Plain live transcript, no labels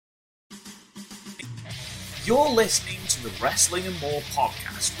You're listening to the Wrestling and More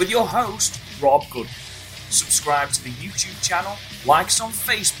podcast with your host, Rob Goodman. Subscribe to the YouTube channel, like us on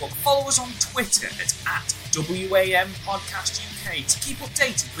Facebook, follow us on Twitter at @WAM Podcast UK to keep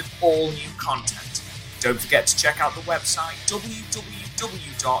updated with all new content. Don't forget to check out the website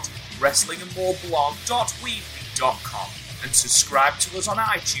www.wrestlingandmoreblog.weebly.com and subscribe to us on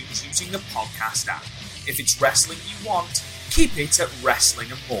iTunes using the podcast app. If it's wrestling you want, keep it at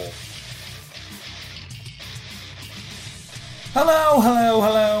Wrestling and More.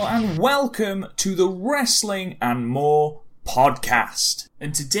 Hello, and welcome to the Wrestling and More podcast.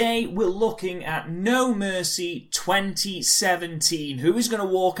 And today we're looking at No Mercy 2017. Who is going to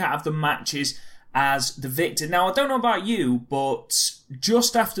walk out of the matches as the victor? Now, I don't know about you, but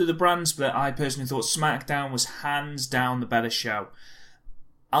just after the brand split, I personally thought SmackDown was hands down the better show.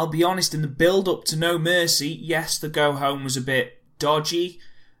 I'll be honest, in the build-up to No Mercy, yes, the go-home was a bit dodgy,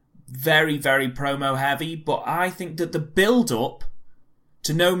 very, very promo-heavy, but I think that the build-up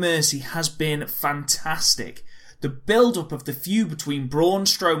to No Mercy has been fantastic. The build-up of the feud between Braun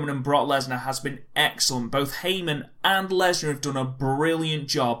Strowman and Brock Lesnar has been excellent. Both Heyman and Lesnar have done a brilliant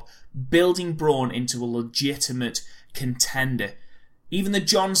job building Braun into a legitimate contender. Even the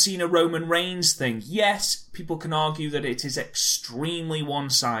John Cena-Roman Reigns thing, yes, people can argue that it is extremely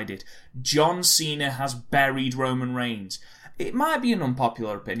one-sided. John Cena has buried Roman Reigns. It might be an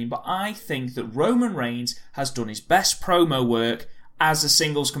unpopular opinion, but I think that Roman Reigns has done his best promo work as a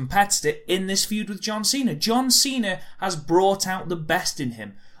singles competitor in this feud with John Cena. John Cena has brought out the best in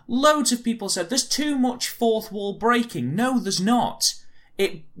him. Loads of people said there's too much fourth wall breaking. No, there's not.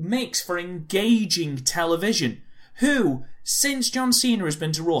 It makes for engaging television. Who, since John Cena has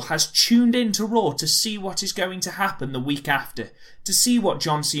been to Raw, has tuned in to Raw to see what is going to happen the week after, to see what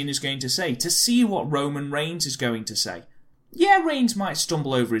John Cena is going to say, to see what Roman Reigns is going to say. Yeah, Reigns might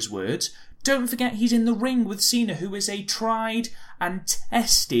stumble over his words. Don't forget he's in the ring with Cena, who is a tried and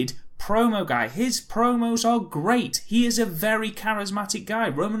tested promo guy. His promos are great. He is a very charismatic guy.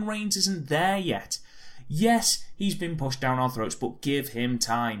 Roman Reigns isn't there yet. Yes, he's been pushed down our throats, but give him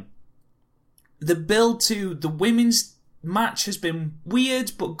time. The build to the women's match has been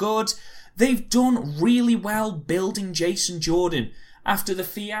weird but good. They've done really well building Jason Jordan after the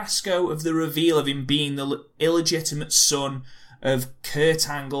fiasco of the reveal of him being the illegitimate son of Kurt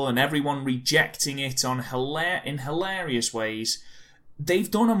Angle and everyone rejecting it in hilarious ways. They've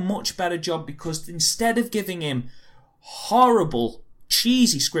done a much better job because instead of giving him horrible,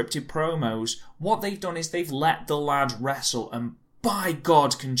 cheesy scripted promos, what they've done is they've let the lad wrestle, and by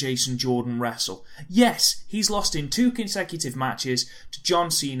God can Jason Jordan wrestle. Yes, he's lost in 2 consecutive matches to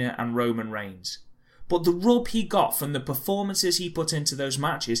John Cena and Roman Reigns. But the rub he got from the performances he put into those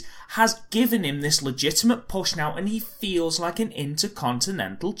matches has given him this legitimate push now, and he feels like an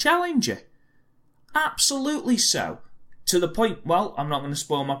intercontinental challenger. Absolutely so. To the point, well, I'm not going to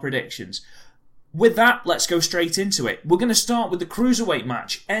spoil my predictions. With that, let's go straight into it. We're going to start with the Cruiserweight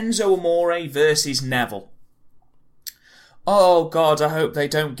match, Enzo Amore versus Neville. Oh God, I hope they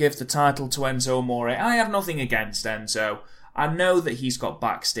don't give the title to Enzo Amore. I have nothing against Enzo. I know that he's got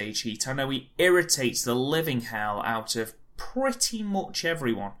backstage heat. I know he irritates the living hell out of pretty much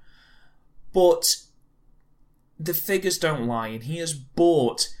everyone. But the figures don't lie, and he has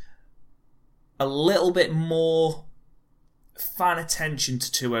brought a little bit more fan attention to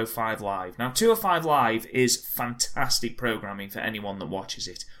 205 Live. Now, 205 Live is fantastic programming for anyone that watches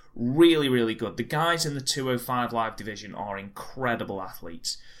it. Really, really good. The guys in the 205 Live division are incredible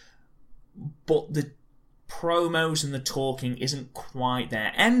athletes. But the promos and the talking isn't quite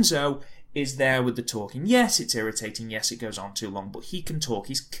there. Enzo is there with the talking. Yes, it's irritating. Yes, it goes on too long, but he can talk.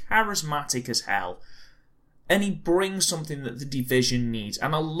 He's charismatic as hell. And he brings something that the division needs.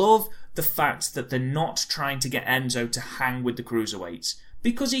 And I love the fact that they're not trying to get Enzo to hang with the Cruiserweights.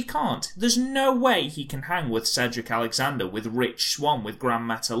 Because he can't. There's no way he can hang with Cedric Alexander, with Rich Swann, with Gran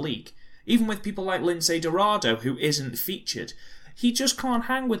Metalik. Even with people like Lince Dorado, who isn't featured. He just can't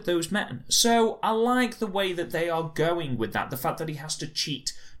hang with those men. So I like the way that they are going with that. The fact that he has to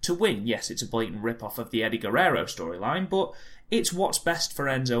cheat to win. Yes, it's a blatant rip-off of the Eddie Guerrero storyline, but it's what's best for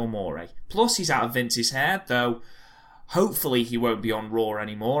Enzo Amore. Plus, he's out of Vince's hair, though hopefully he won't be on Raw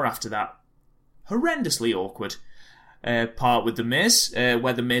anymore after that horrendously awkward part with The Miz,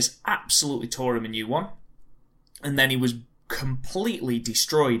 where The Miz absolutely tore him a new one. And then he was completely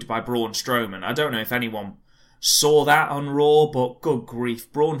destroyed by Braun Strowman. I don't know if anyone saw that on Raw, but good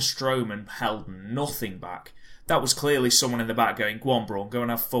grief, Braun Strowman held nothing back. That was clearly someone in the back going, go on Braun, go and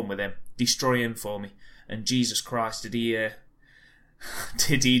have fun with him, destroy him for me. And Jesus Christ, did he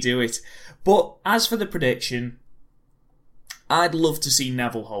do it. But as for the prediction, I'd love to see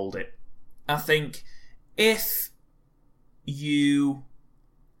Neville hold it. I think if you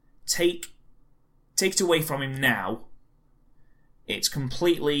take it away from him now, it's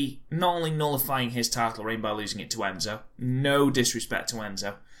completely not only nullifying his title reign by losing it to Enzo, no disrespect to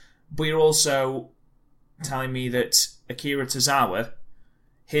Enzo, but you're also telling me that Akira Tozawa,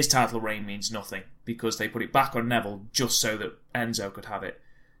 his title reign means nothing because they put it back on Neville just so that Enzo could have it.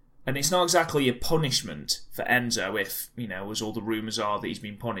 And it's not exactly a punishment for Enzo if, as all the rumours are that he's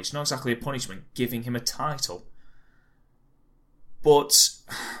been punished, not exactly a punishment giving him a title. But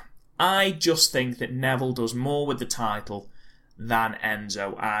I just think that Neville does more with the title than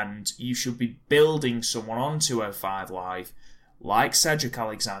Enzo, and you should be building someone on 205 Live, like Cedric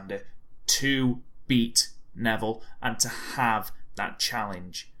Alexander, to beat Neville and to have that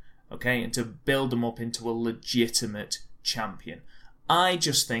challenge, okay, and to build them up into a legitimate champion. I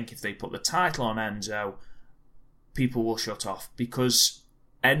just think if they put the title on Enzo, people will shut off, because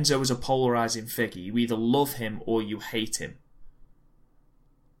Enzo is a polarising figure. You either love him or you hate him.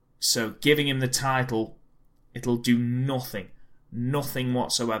 So giving him the title, it'll do nothing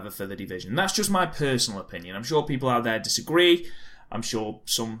whatsoever for the division. That's just my personal opinion. I'm sure people out there disagree. I'm sure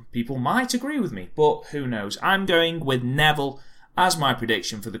some people might agree with me, but who knows? I'm going with Neville as my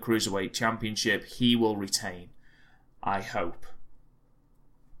prediction for the Cruiserweight Championship. He will retain, I hope.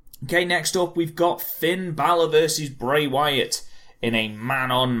 Okay, next up we've got Finn Balor versus Bray Wyatt in a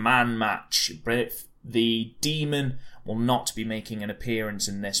man-on-man match. The Demon will not be making an appearance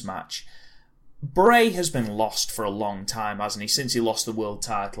in this match. Bray has been lost for a long time, hasn't he? Since he lost the world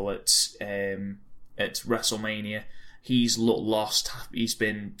title at WrestleMania, he's looked lost. He's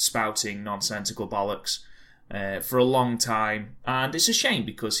been spouting nonsensical bollocks for a long time, and it's a shame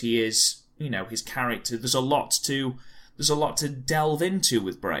because he is, his character. There's a lot to delve into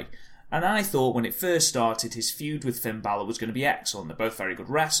with Bray. And I thought when it first started, his feud with Finn Balor was going to be excellent. They're both very good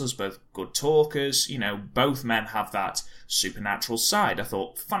wrestlers, both good talkers. Both men have that supernatural side. I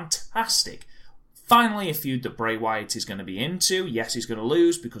thought, fantastic. Finally, a feud that Bray Wyatt is going to be into. Yes, he's going to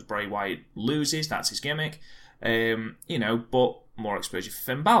lose because Bray Wyatt loses. That's his gimmick. But more exposure for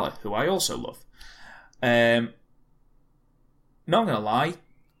Finn Balor, who I also love. Not going to lie,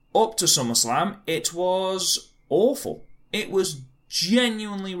 up to SummerSlam, it was awful. It was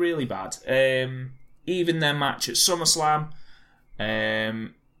genuinely really bad. Even their match at SummerSlam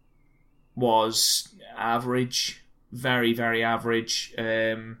was average, very, very average.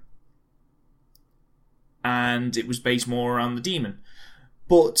 And it was based more around the Demon.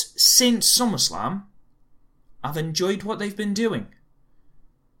 But since SummerSlam, I've enjoyed what they've been doing.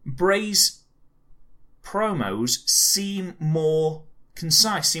 Bray's promos seem more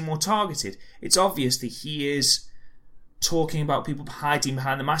concise, seem more targeted. It's obvious that he is talking about people hiding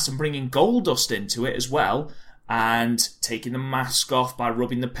behind the mask and bringing Goldust into it as well, and taking the mask off by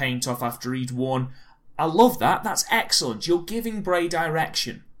rubbing the paint off after he'd won. I love that. That's excellent. You're giving Bray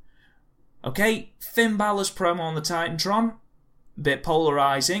direction. Okay, Finn Balor's promo on the Titantron, a bit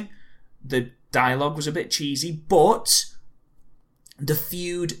polarising. The dialogue was a bit cheesy, but the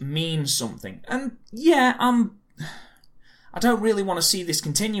feud means something. And yeah, I don't really want to see this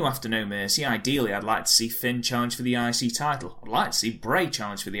continue after No Mercy. Ideally, I'd like to see Finn challenge for the IC title. I'd like to see Bray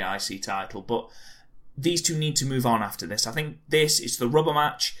challenge for the IC title, but these two need to move on after this. I think this is the rubber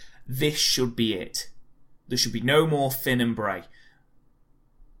match. This should be it. There should be no more Finn and Bray.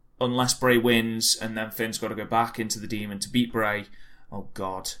 Unless Bray wins, and then Finn's got to go back into the Demon to beat Bray. Oh,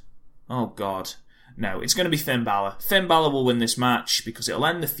 God. Oh, God. No, it's going to be Finn Balor. Finn Balor will win this match because it'll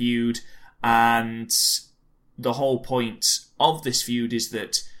end the feud, and the whole point of this feud is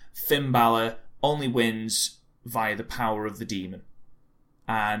that Finn Balor only wins via the power of the Demon.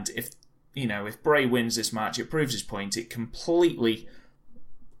 And if Bray wins this match, it proves his point. It completely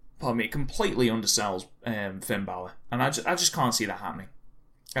undersells Finn Balor. And I just can't see that happening.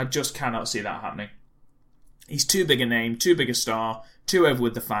 I just cannot see that happening. He's too big a name, too big a star, too over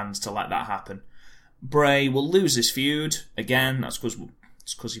with the fans to let that happen. Bray will lose this feud. Again, that's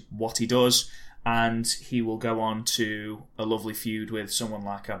because of what he does. And he will go on to a lovely feud with someone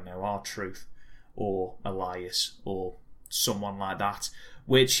like, I don't know, R-Truth or Elias or someone like that,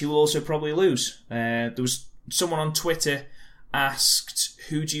 which he will also probably lose. There was someone on Twitter asked,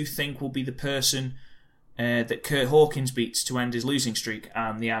 who do you think will be the person that Kurt Hawkins beats to end his losing streak?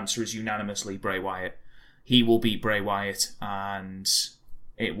 And the answer is unanimously Bray Wyatt. He will beat Bray Wyatt, and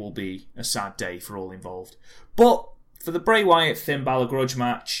it will be a sad day for all involved. But for the Bray Wyatt Finn Balor grudge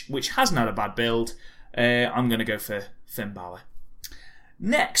match, which hasn't had a bad build, I'm going to go for Finn Balor.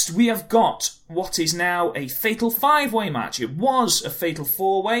 Next, we have got what is now a Fatal 5-Way match. It was a Fatal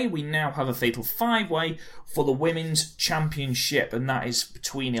 4-Way. We now have a Fatal 5-Way for the Women's Championship, and that is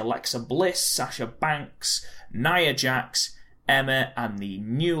between Alexa Bliss, Sasha Banks, Nia Jax, Emma, and the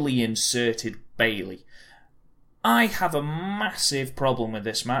newly inserted Bayley. I have a massive problem with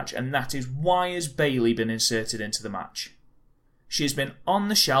this match, and that is, why has Bayley been inserted into the match? She has been on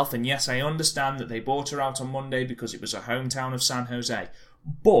the shelf, and yes, I understand that they bought her out on Monday because it was her hometown of San Jose.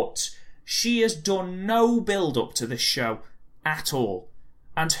 But she has done no build-up to this show at all.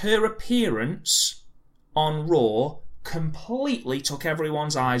 And her appearance on Raw completely took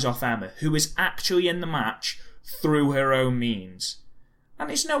everyone's eyes off Emma, who is actually in the match through her own means.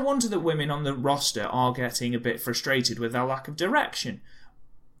 And it's no wonder that women on the roster are getting a bit frustrated with their lack of direction.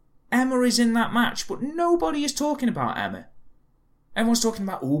 Emma is in that match, but nobody is talking about Emma. Everyone's talking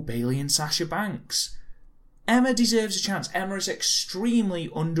about, Bayley and Sasha Banks. Emma deserves a chance. Emma is extremely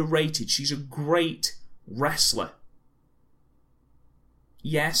underrated. She's a great wrestler.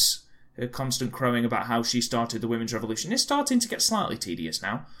 Yes, her constant crowing about how she started the women's revolution is starting to get slightly tedious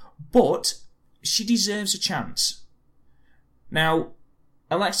now, but she deserves a chance. Now,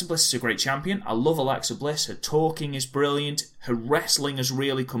 Alexa Bliss is a great champion. I love Alexa Bliss. Her talking is brilliant. Her wrestling has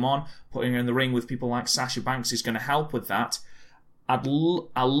really come on. Putting her in the ring with people like Sasha Banks is going to help with that.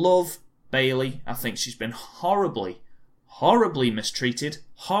 I love Bayley. I think she's been horribly mistreated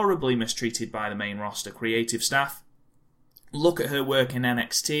by the main roster creative staff. Look at her work in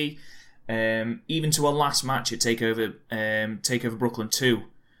NXT, even to her last match at Takeover Brooklyn 2.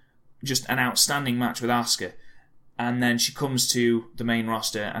 Just an outstanding match with Asuka. And then she comes to the main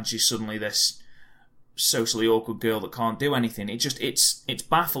roster and she's suddenly this socially awkward girl that can't do anything. It's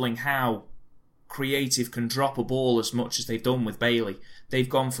baffling how creative can drop a ball as much as they've done with Bayley. They've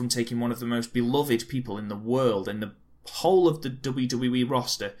gone from taking one of the most beloved people in the world, in the whole of the WWE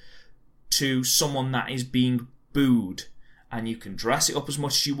roster, to someone that is being booed. And you can dress it up as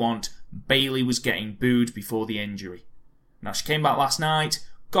much as you want. Bayley was getting booed before the injury. Now, she came back last night,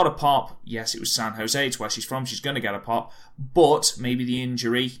 got a pop. Yes, it was San Jose, it's where she's from, she's going to get a pop. But maybe the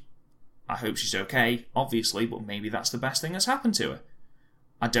injury, I hope she's okay, obviously, but maybe that's the best thing that's happened to her.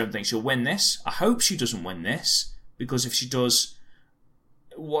 I don't think she'll win this. I hope she doesn't win this, because if she does,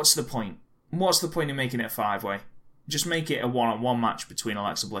 what's the point? What's the point in making it a 5-way? Just make it a one-on-one match between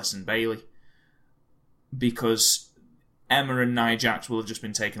Alexa Bliss and Bayley. Because Emma and Nia Jax will have just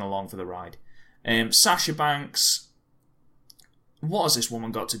been taken along for the ride. Sasha Banks, what has this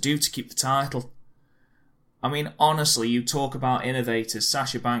woman got to do to keep the title? I mean, honestly, you talk about innovators.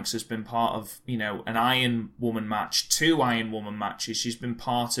 Sasha Banks has been part of, an Iron Woman match, 2 Iron Woman matches. She's been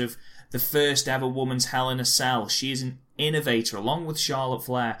part of the first ever women's Hell in a Cell. She is an innovator, along with Charlotte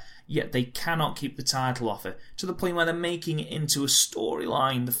Flair, yet they cannot keep the title off her, to the point where they're making it into a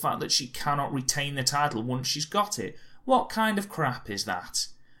storyline, the fact that she cannot retain the title once she's got it. What kind of crap is that?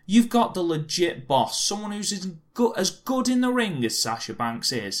 You've got the legit boss, someone who's as good in the ring as Sasha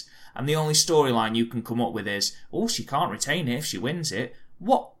Banks is, and the only storyline you can come up with is, she can't retain it if she wins it.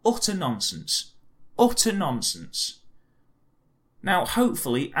 What utter nonsense. Utter nonsense. Now,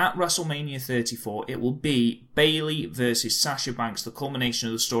 hopefully, at WrestleMania 34, it will be Bayley versus Sasha Banks, the culmination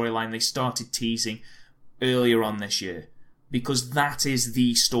of the storyline they started teasing earlier on this year. Because that is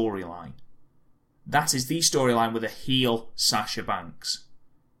the storyline. That is the storyline with a heel Sasha Banks.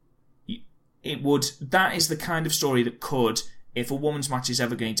 That is the kind of story that could, if a women's match is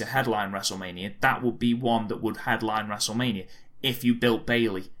ever going to headline WrestleMania, that would be one that would headline WrestleMania, if you built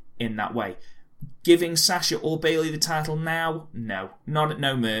Bayley in that way. Giving Sasha or Bayley the title now? No. Not at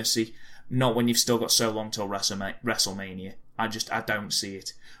No Mercy. Not when you've still got so long till WrestleMania. I don't see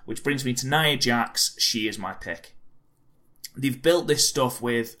it. Which brings me to Nia Jax. She is my pick. They've built this stuff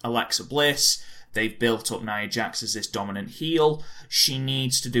with Alexa Bliss. They've built up Nia Jax as this dominant heel. She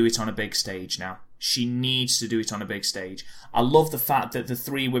needs to do it on a big stage now. She needs to do it on a big stage. I love the fact that the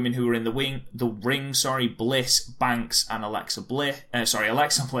 3 women who were in the ring, Bliss, Banks, and Alexa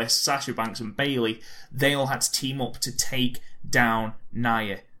Bliss, Sasha Banks, and Bayley, they all had to team up to take down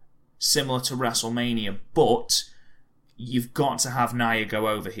Nia, similar to WrestleMania. But you've got to have Nia go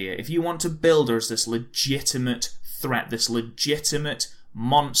over here if you want to build her as this legitimate threat, this legitimate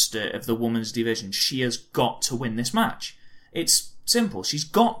monster of the women's division. She has got to win this match. It's simple. She's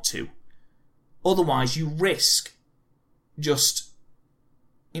got to. Otherwise, you risk just,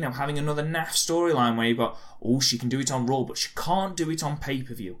 having another naff storyline where you've got, she can do it on Raw, but she can't do it on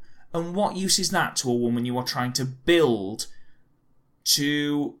pay-per-view. And what use is that to a woman you are trying to build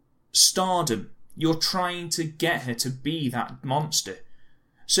to stardom? You're trying to get her to be that monster.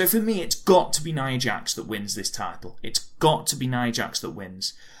 So for me, it's got to be Nia Jax that wins this title. It's got to be Nia Jax that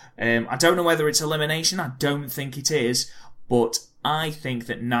wins. I don't know whether it's elimination. I don't think it is. But I think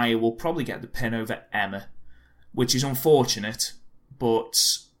that Nia will probably get the pin over Emma, which is unfortunate, but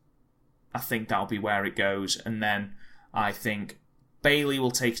I think that'll be where it goes. And then I think Bayley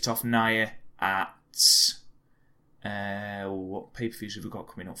will take it off Nia at... what pay-per-views have we got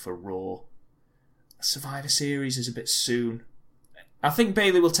coming up for Raw? Survivor Series is a bit soon. I think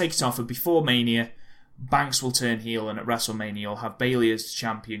Bayley will take it off, and before Mania, Banks will turn heel, and at WrestleMania you'll have Bayley as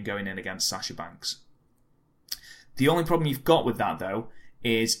champion going in against Sasha Banks. The only problem you've got with that, though,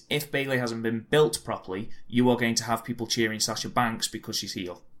 is if Bayley hasn't been built properly, you are going to have people cheering Sasha Banks because she's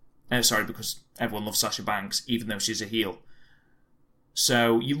heel. Because everyone loves Sasha Banks, even though she's a heel.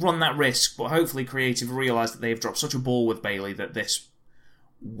 So you run that risk, but hopefully Creative realise that they've dropped such a ball with Bayley that this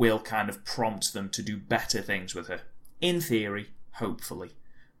will kind of prompt them to do better things with her. In theory, hopefully.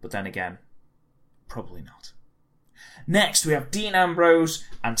 But then again, probably not. Next, we have Dean Ambrose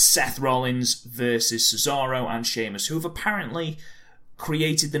and Seth Rollins versus Cesaro and Sheamus, who have apparently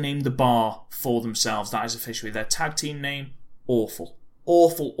created the name The Bar for themselves. That is officially their tag team name. Awful.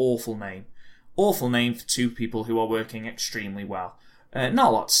 Awful, awful name. Awful name for two people who are working extremely well. Not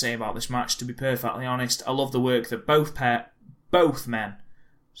a lot to say about this match, to be perfectly honest. I love the work that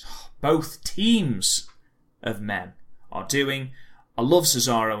both teams of men are doing. I love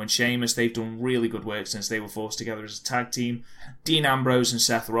Cesaro and Sheamus. They've done really good work since they were forced together as a tag team. Dean Ambrose and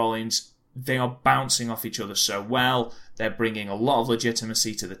Seth Rollins, they are bouncing off each other so well. They're bringing a lot of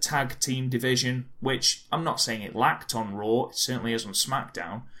legitimacy to the tag team division, which I'm not saying it lacked on Raw. It certainly is on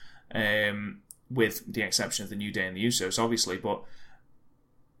SmackDown, with the exception of the New Day and the Usos, obviously. But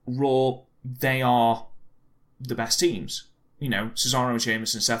Raw, they are the best teams. You know, Cesaro and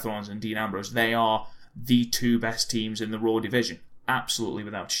Sheamus and Seth Rollins and Dean Ambrose, they are the two best teams in the Raw division. Absolutely,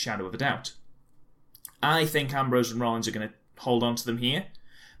 without a shadow of a doubt. I think Ambrose and Rollins are going to hold on to them here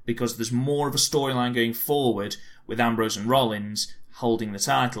because there's more of a storyline going forward with Ambrose and Rollins holding the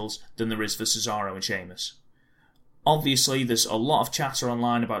titles than there is for Cesaro and Sheamus. Obviously, there's a lot of chatter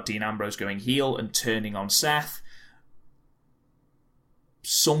online about Dean Ambrose going heel and turning on Seth.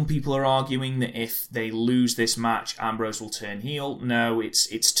 Some people are arguing that if they lose this match, Ambrose will turn heel. No,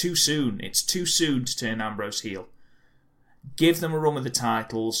 it's too soon. It's too soon to turn Ambrose heel. Give them a run with the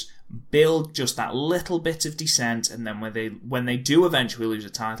titles, build just that little bit of descent, and then when they do eventually lose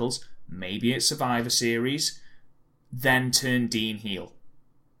the titles, maybe it's Survivor Series, then turn Dean heel.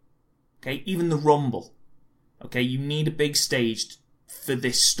 Okay, even the Rumble. Okay, you need a big stage for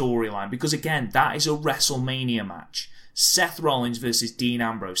this storyline, because again, that is a WrestleMania match. Seth Rollins versus Dean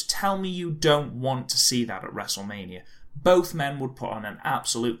Ambrose. Tell me you don't want to see that at WrestleMania. Both men would put on an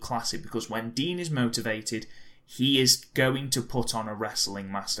absolute classic, because when Dean is motivated, he is going to put on a wrestling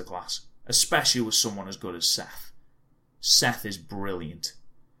masterclass, especially with someone as good as Seth. Seth is brilliant.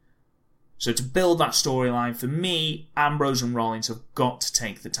 So to build that storyline, for me, Ambrose and Rollins have got to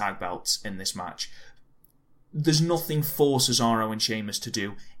take the tag belts in this match. There's nothing for Cesaro and Sheamus to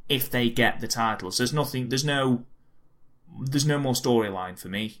do if they get the titles. There's no more storyline for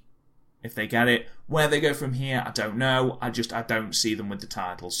me if they get it. Where they go from here, I don't know. I don't see them with the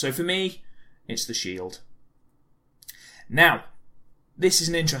titles. So for me, it's the Shield. Now, this is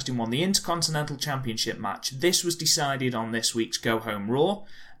an interesting one. The Intercontinental Championship match. This was decided on this week's Go Home Raw.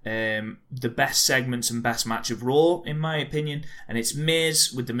 The best segments and best match of Raw, in my opinion. And it's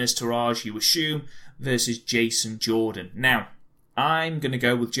Miz with the Miztourage, you assume, versus Jason Jordan. Now, I'm going to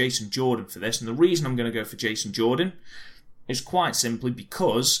go with Jason Jordan for this. And the reason I'm going to go for Jason Jordan is quite simply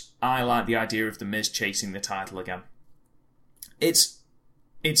because I like the idea of the Miz chasing the title again. It's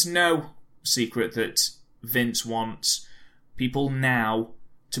no secret that Vince wants people now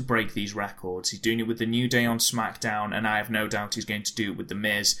to break these records. He's doing it with the New Day on SmackDown, and I have no doubt he's going to do it with The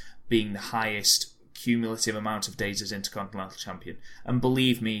Miz being the highest cumulative amount of days as Intercontinental Champion. And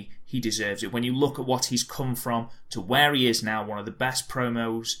believe me, he deserves it. When you look at what he's come from to where he is now, one of the best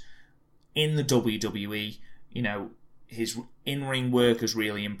promos in the WWE, you know, his in-ring work has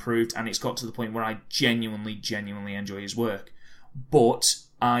really improved, and it's got to the point where I genuinely enjoy his work. But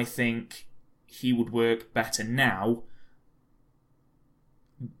I think he would work better now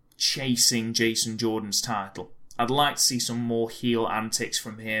chasing Jason Jordan's title. I'd like to see some more heel antics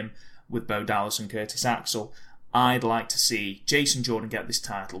from him with Bo Dallas and Curtis Axel. I'd like to see Jason Jordan get this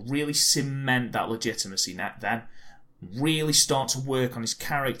title, really cement that legitimacy then, really start to work on his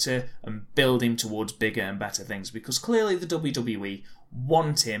character and build him towards bigger and better things, because clearly the WWE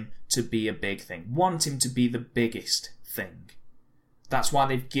want him to be a big thing, want him to be the biggest thing. That's why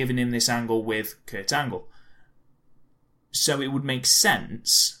they've given him this angle with Kurt Angle. So it would make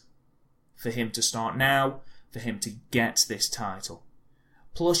sense for him to start now, for him to get this title.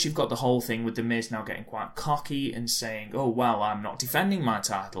 Plus, you've got the whole thing with The Miz now getting quite cocky and saying, oh, well, I'm not defending my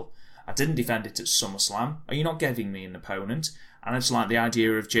title. I didn't defend it at SummerSlam. Are you not giving me an opponent? And I just like the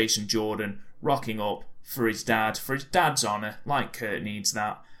idea of Jason Jordan rocking up for his dad's honour, like Kurt needs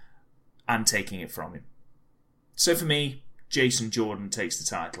that, and taking it from him. So for me, Jason Jordan takes the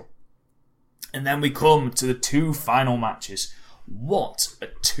title. And then we come to the 2 final matches. What a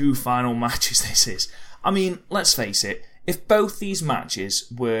 2 final matches this is. I mean, let's face it, if both these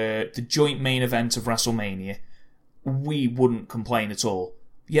matches were the joint main event of WrestleMania, we wouldn't complain at all.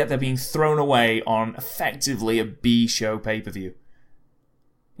 Yet they're being thrown away on effectively a B-show pay-per-view.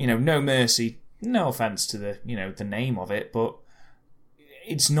 No Mercy, no offence to the name of it, but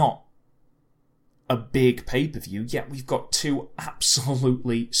it's not a big pay-per-view, yet we've got 2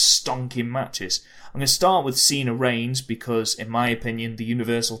 absolutely stonking matches. I'm going to start with Cena Reigns because, in my opinion, the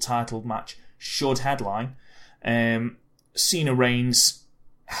Universal title match should headline. Cena Reigns,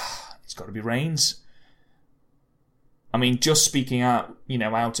 it's got to be Reigns. I mean, just speaking out of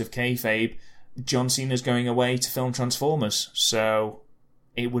kayfabe, John Cena's going away to film Transformers, so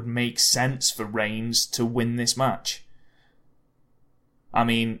it would make sense for Reigns to win this match. I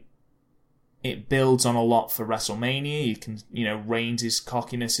mean, it builds on a lot for WrestleMania. You can, Reigns'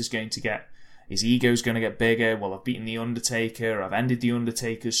 cockiness is going to get, his ego's going to get bigger. Well, I've beaten The Undertaker, I've ended The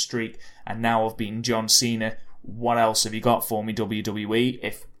Undertaker's streak, and now I've beaten John Cena. What else have you got for me, WWE?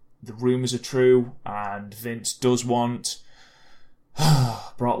 If the rumours are true, and Vince does want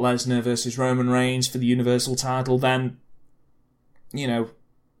Brock Lesnar versus Roman Reigns for the Universal title, then,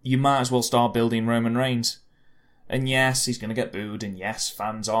 you might as well start building Roman Reigns. And yes, he's going to get booed, and yes,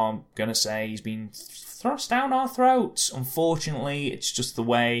 fans are going to say he's been thrust down our throats. Unfortunately, it's just the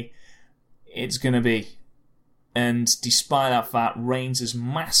way it's going to be. And despite that fact, Reigns has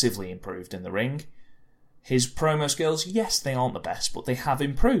massively improved in the ring. His promo skills, yes, they aren't the best, but they have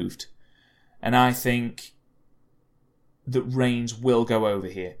improved. And I think that Reigns will go over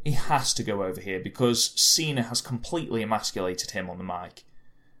here. He has to go over here because Cena has completely emasculated him on the mic.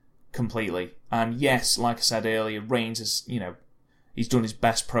 Completely. And yes, like I said earlier, Reigns has, he's done his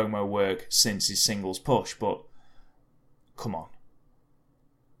best promo work since his singles push, but come on.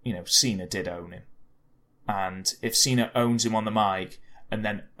 Cena did own him. And if Cena owns him on the mic and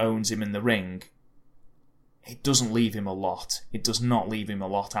then owns him in the ring, it doesn't leave him a lot. It does not leave him a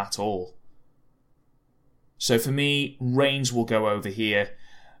lot at all. So for me, Reigns will go over here,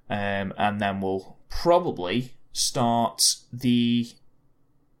 and then we'll probably start the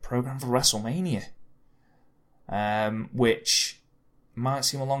program for WrestleMania, which might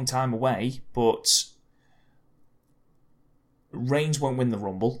seem a long time away, but Reigns won't win the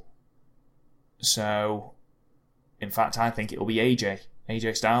Rumble. So, in fact, I think it'll be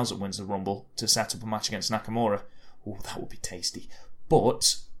AJ Styles that wins the Rumble to set up a match against Nakamura. Oh, that would be tasty.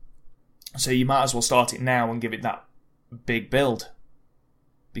 But, so you might as well start it now and give it that big build.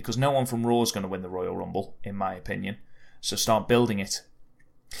 Because no one from Raw is going to win the Royal Rumble, in my opinion. So start building it.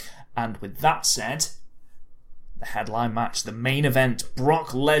 And with that said, the headline match, the main event, Brock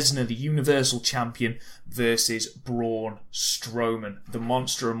Lesnar, the Universal Champion, versus Braun Strowman, the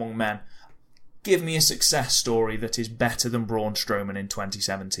monster among men. Give me a success story that is better than Braun Strowman in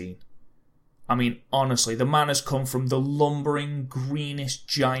 2017. I mean, honestly, the man has come from the lumbering, greenish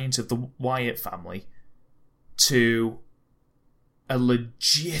giant of the Wyatt family to a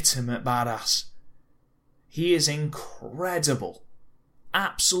legitimate badass. He is incredible.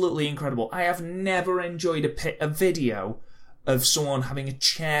 Absolutely incredible. I have never enjoyed a video of someone having a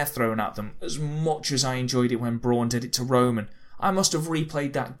chair thrown at them as much as I enjoyed it when Braun did it to Roman. I must have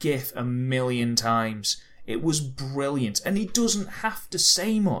replayed that GIF 1,000,000 times. It was brilliant. And he doesn't have to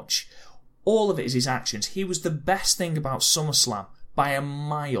say much. All of it is his actions. He was the best thing about SummerSlam by a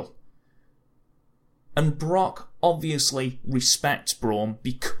mile. And Brock obviously respects Braun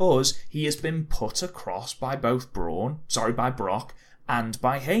because he has been put across by by Brock and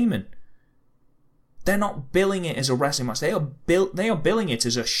by Heyman. They're not billing it as a wrestling match. They are billing it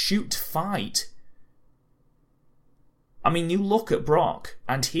as a shoot fight. I mean, you look at Brock,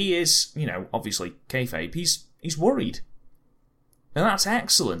 and he is, obviously kayfabe. He's worried, and that's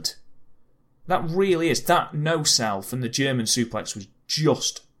excellent. That really is. That no-sell from the German suplex was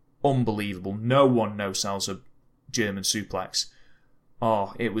just unbelievable. No one no-sells a German suplex.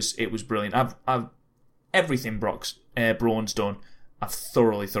 Oh, it was brilliant. Everything Braun's done, I've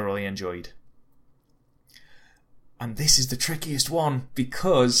thoroughly enjoyed. And this is the trickiest one,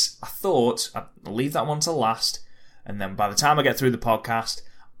 because I thought I'd leave that one to last, and then by the time I get through the podcast,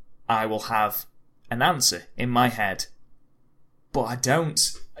 I will have an answer in my head But I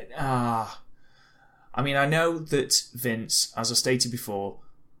don't. I mean, I know that Vince, as I stated before,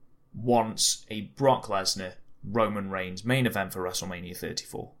 wants a Brock Lesnar, Roman Reigns main event for WrestleMania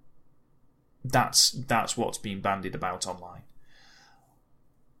 34. That's what's being bandied about online.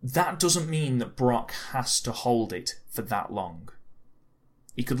 That doesn't mean that Brock has to hold it for that long.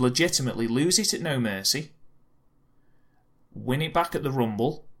 He could legitimately lose it at No Mercy, win it back at the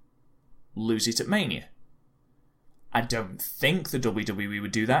Rumble, lose it at Mania. I don't think the WWE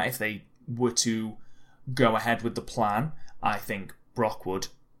would do that if they were to go ahead with the plan. I think Brock would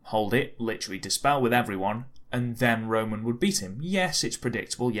hold it, literally dispel with everyone, and then Roman would beat him. Yes, it's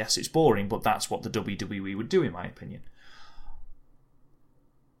predictable, yes, it's boring, but that's what the WWE would do, in my opinion.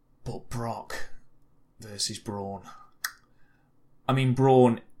 But Brock versus Braun. I mean,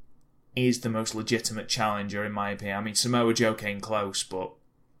 Braun is the most legitimate challenger, in my opinion. I mean, Samoa Joe came close, but...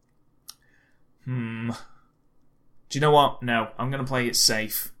 Do you know what? No, I'm going to play it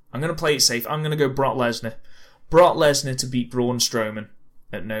safe. I'm going to go Brock Lesnar. Brock Lesnar to beat Braun Strowman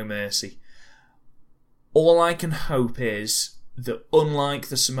at No Mercy. All I can hope is that, unlike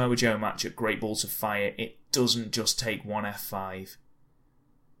the Samoa Joe match at Great Balls of Fire, it doesn't just take one F5.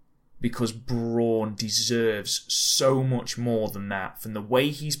 Because Braun deserves so much more than that. From the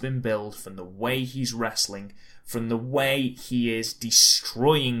way he's been built, from the way he's wrestling, from the way he is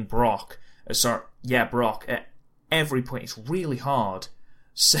destroying Brock. Brock at every point. It's really hard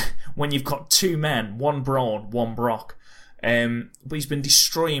when you've got two men, one Braun, one Brock. But he's been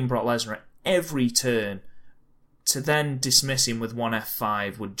destroying Brock Lesnar at every turn. To then dismiss him with one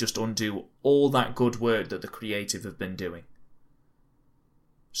F5 would just undo all that good work that the creative have been doing.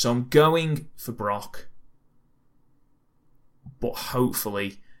 So I'm going for Brock, but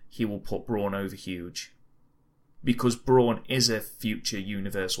hopefully he will put Braun over huge. Because Braun is a future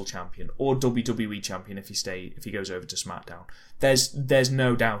Universal Champion, or WWE Champion if he goes over to SmackDown. There's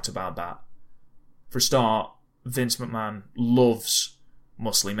no doubt about that. For a start, Vince McMahon loves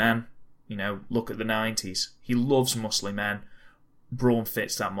muscly men. You know, look at the 90s. He loves muscly men. Braun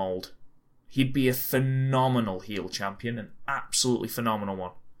fits that mould. He'd be a phenomenal heel champion, an absolutely phenomenal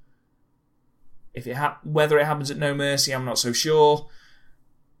one. Whether it happens at No Mercy, I'm not so sure.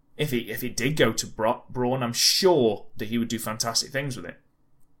 If it did go to Braun, I'm sure that he would do fantastic things with it.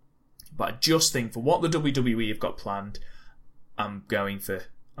 But I just think for what the WWE have got planned, I'm going for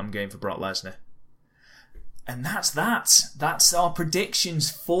Brock Lesnar. And that's that. That's our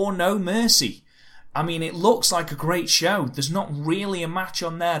predictions for No Mercy. I mean, it looks like a great show. There's not really a match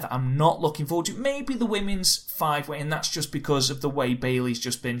on there that I'm not looking forward to. Maybe the women's 5-way, and that's just because of the way Bayley's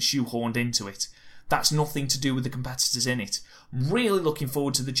just been shoehorned into it. That's nothing to do with the competitors in it. Really looking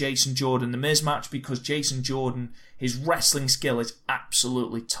forward to the Jason Jordan The Miz match because Jason Jordan, his wrestling skill is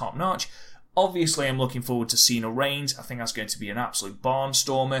absolutely top notch. Obviously, I'm looking forward to Cena Reigns. I think that's going to be an absolute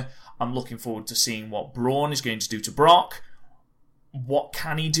barnstormer. I'm looking forward to seeing what Braun is going to do to Brock. What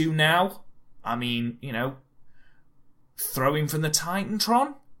can he do now? I mean, you know, throw him from the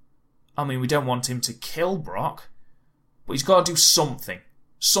Titantron? I mean, we don't want him to kill Brock, but he's got to do something.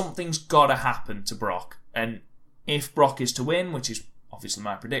 Something's got to happen to Brock. And if Brock is to win, which is obviously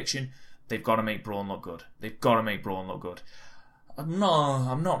my prediction, they've got to make Braun look good. I'm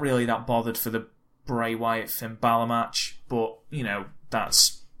not really that bothered for the Bray Wyatt Finn Balor match, but you know,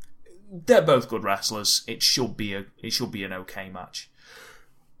 they're both good wrestlers. It should be an okay match.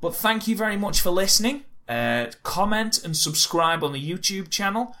 But thank you very much for listening. Comment and subscribe on the YouTube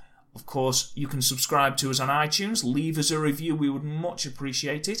channel. Of course, you can subscribe to us on iTunes. Leave us a review. We would much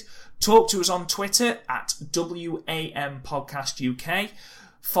appreciate it. Talk to us on Twitter at WAM Podcast UK.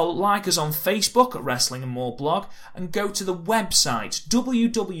 Like us on Facebook at Wrestling and More Blog. And go to the website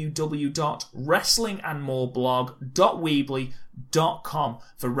www.wrestlingandmoreblog.weebly.com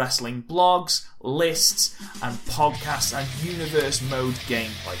for wrestling blogs, lists, and podcasts and Universe Mode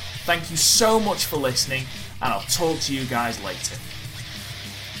gameplay. Thank you so much for listening, and I'll talk to you guys later.